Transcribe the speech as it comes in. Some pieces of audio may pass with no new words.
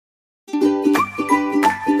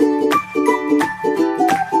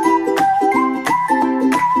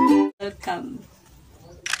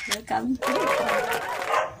Welcome to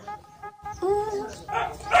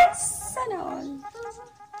sana all.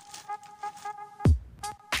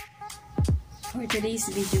 For today's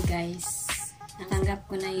video guys, natanggap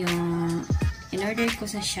ko na yung in-order ko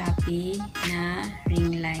sa Shopee na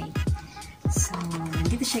Ringlight. So,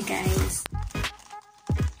 nandito siya guys.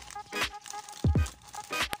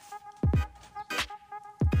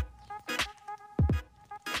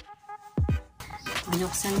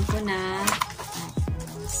 Binuksan ko na.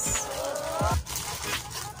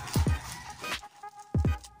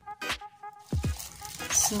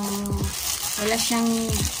 So, wala siyang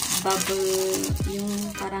bubble, yung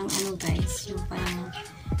parang ano guys, yung parang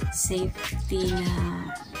safety na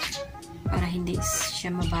para hindi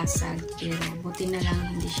siya mabasag, pero buti na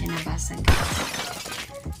lang hindi siya nabasag.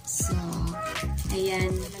 So,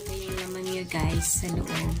 ayan, talaga yung laman niya guys sa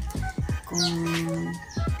loob. Kung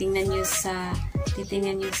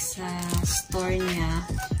titingnan nyo sa store niya,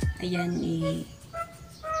 ayan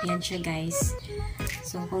ayan siya guys.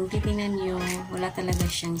 So, kung titingnan nyo, wala talaga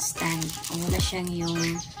siyang stand. O wala siyang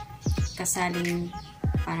yung kasaling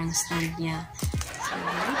parang stand niya. So,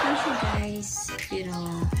 ito siya guys. Pero,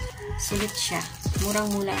 sulit siya.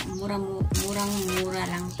 Murang-mura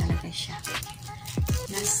lang talaga siya.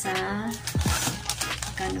 Nasa,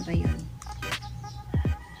 kano ba yun?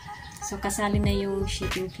 So, kasali na yung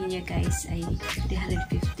shipping fee niya guys ay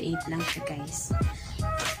 358 lang siya guys.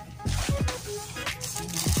 So,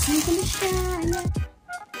 saan ko na siya? Ayan.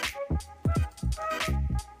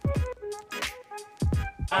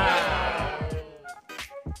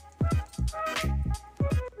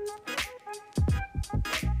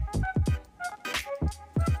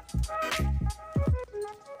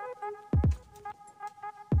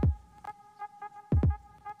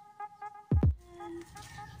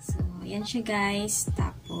 So, ayan siya guys.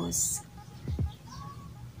 Tapos,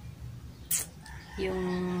 yung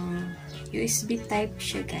USB type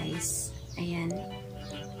siya guys. Ayan.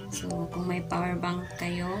 So, kung may power bank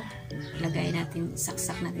kayo, lagay natin,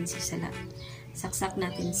 saksak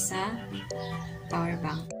natin sa power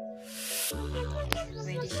bank.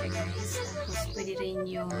 Pwede siya guys. Tapos, pwede rin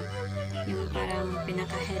yung parang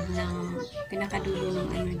pinakadulo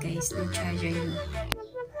ng ano guys, ng charger yun.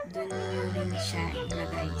 Doon nyo rin siya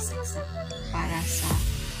ilagay, saksak, para sa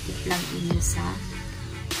i-plug in nyo sa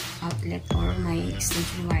outlet or may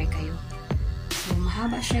extension wire kayo. So,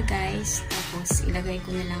 mahaba siya guys. Tapos, ilagay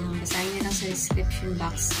ko na lang, basahin na lang sa description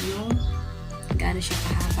box yung gaano siya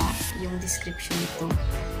kahaba, yung description nito.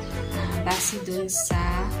 Base doon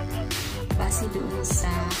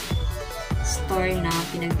sa store na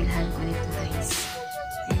pinagbilhan ko nito guys.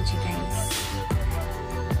 Ayan siya guys.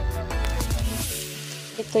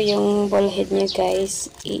 Ito yung ball head niya guys.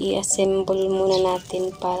 I-assemble muna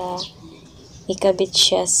natin para ikabit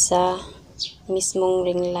siya sa mismong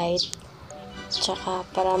ring light. Tsaka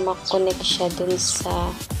para makonect siya dun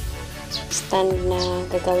sa stand na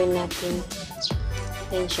gagawin natin.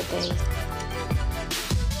 Ayan siya guys.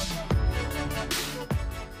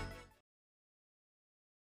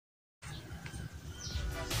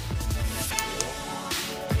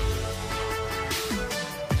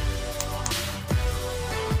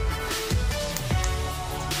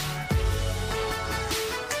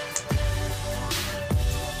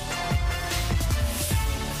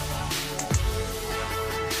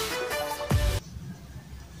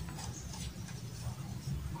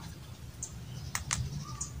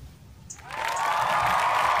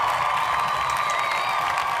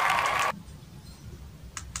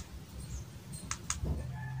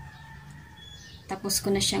 Tapos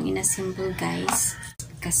ko na siyang inassemble guys,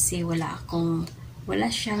 kasi wala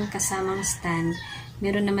siyang kasamang stand.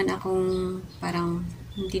 Meron naman akong parang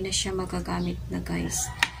hindi na siya magagamit na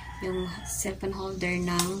guys, yung cellphone holder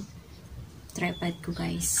ng tripod ko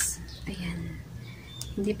guys. Ayan,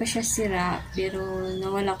 hindi pa siya sira, pero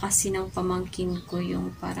nawala kasi ng pamangkin ko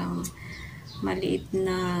yung parang maliit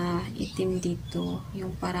na itim dito,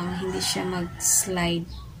 yung parang hindi siya mag-slide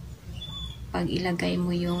pag ilagay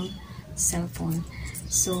mo yung cellphone.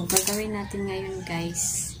 So, gagawin natin ngayon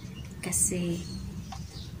guys, kasi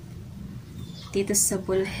dito sa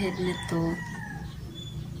ball head na to,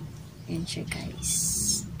 ayan siya guys,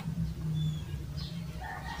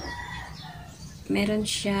 meron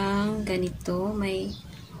siyang ganito, may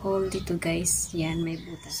hole dito guys. Yan, may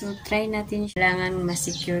butas. So, try natin. Kailangan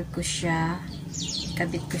ma-secure ko siya,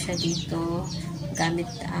 kabit ko siya dito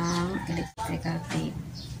gamit ang electrical tape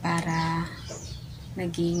para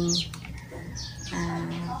maging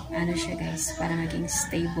ano siya guys, para maging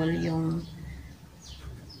stable yung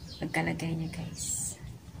pagkalagay niya guys.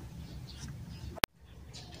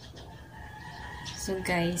 So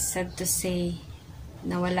guys, sad to say,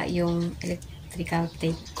 nawala yung electrical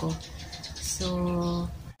tape ko. So,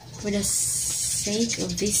 for the sake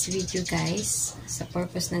of this video guys, sa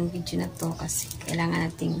purpose ng video na to, kasi kailangan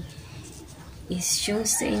nating i-show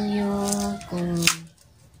sa inyo kung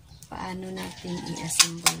paano natin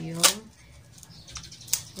i-assemble yung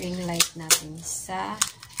ring light natin sa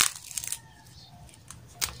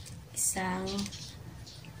isang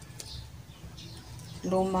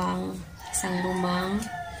lumang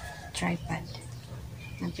tripod.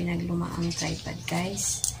 Ang pinaglumaang tripod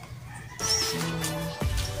guys. So,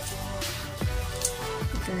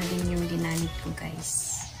 ito na din yung ginamit ko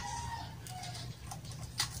guys.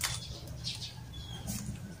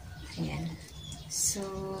 Ayan. So,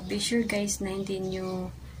 be sure guys na hindi nyo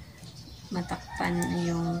matakpan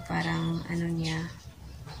yung parang ano niya,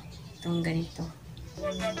 itong ganito.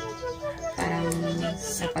 Parang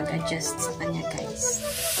sa pag-adjust sa kanya guys.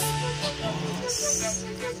 Tapos,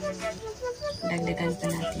 dagdagan pa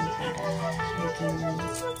natin para maging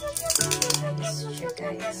ayos siya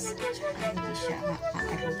guys. Tsaka hindi siya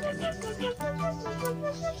maarugan.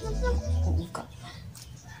 Uuga.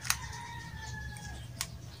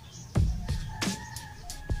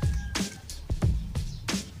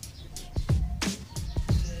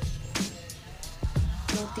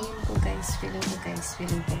 Tingin ko guys, feeling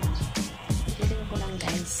ko lang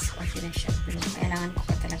guys, okay na siya, pero kailangan ko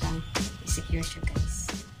pa talagang i-secure siya guys.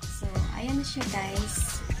 So, ayan na siya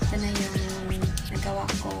guys. Ito na yung nagawa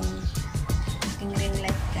kong aking ring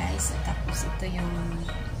light guys. At tapos ito yung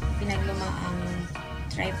pinaglumaang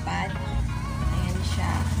tripod. Ayan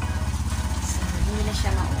siya. So, hindi na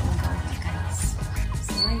siya mauugaw guys.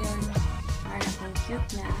 So, ngayon, para akong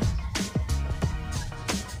cute na.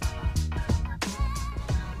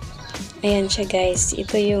 Ayan siya guys.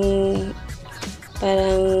 Ito yung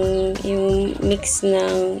parang yung mix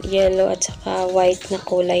ng yellow at saka white na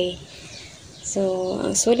kulay. So,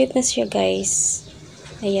 ang sulit na siya guys.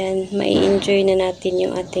 Ayan, mai-enjoy na natin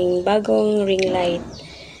yung ating bagong ring light.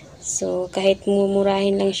 So, kahit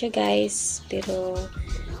mumurahin lang siya guys, pero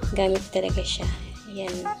gamit talaga siya.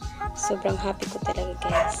 Ayan, sobrang happy ko talaga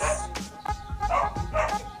guys.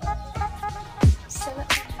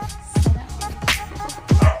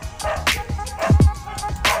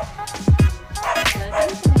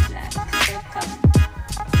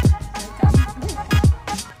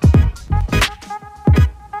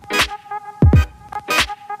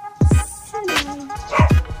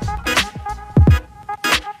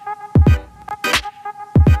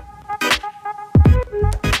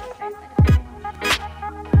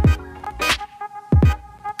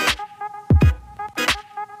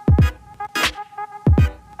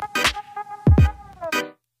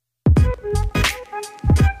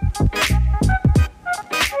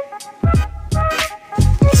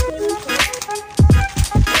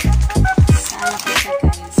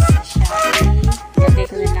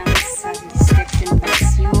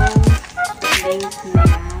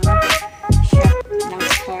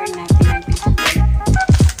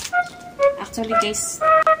 Actually guys,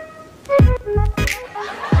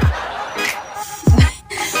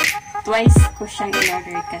 twice ko siyang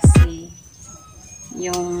in-order kasi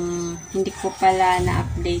yung hindi ko pala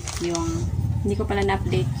na-update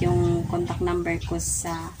yung contact number ko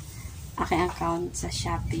sa aking account sa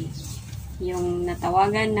Shopee. Yung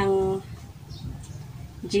natawagan ng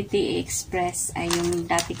GTA Express ay yung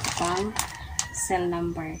dati ko pang cell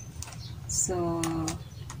number. So,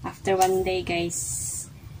 after 1 day guys,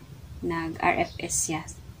 nag-RTS siya.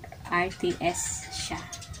 RTS siya.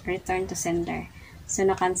 Return to sender. So,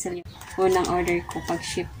 na-cancel yung unang order ko pag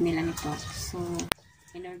ship nila nito. So,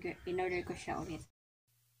 in-order ko siya ulit.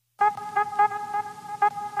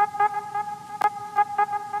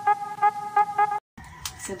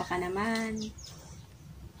 So, baka naman.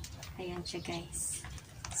 Ayan siya guys.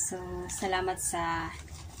 So, salamat sa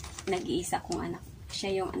nag-iisa kong anak.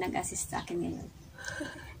 Siya yung nag-assist sa akin ngayon.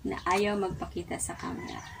 Na ayaw magpakita sa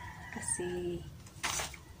camera. Kasi,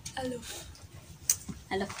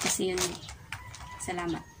 aloof kasi yun eh.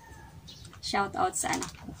 Salamat. Shout out sa anak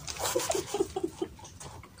ko.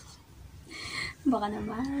 Baka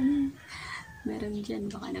naman. Meron dyan.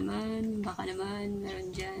 Baka naman. Meron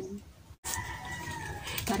dyan.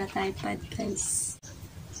 Para tripod guys.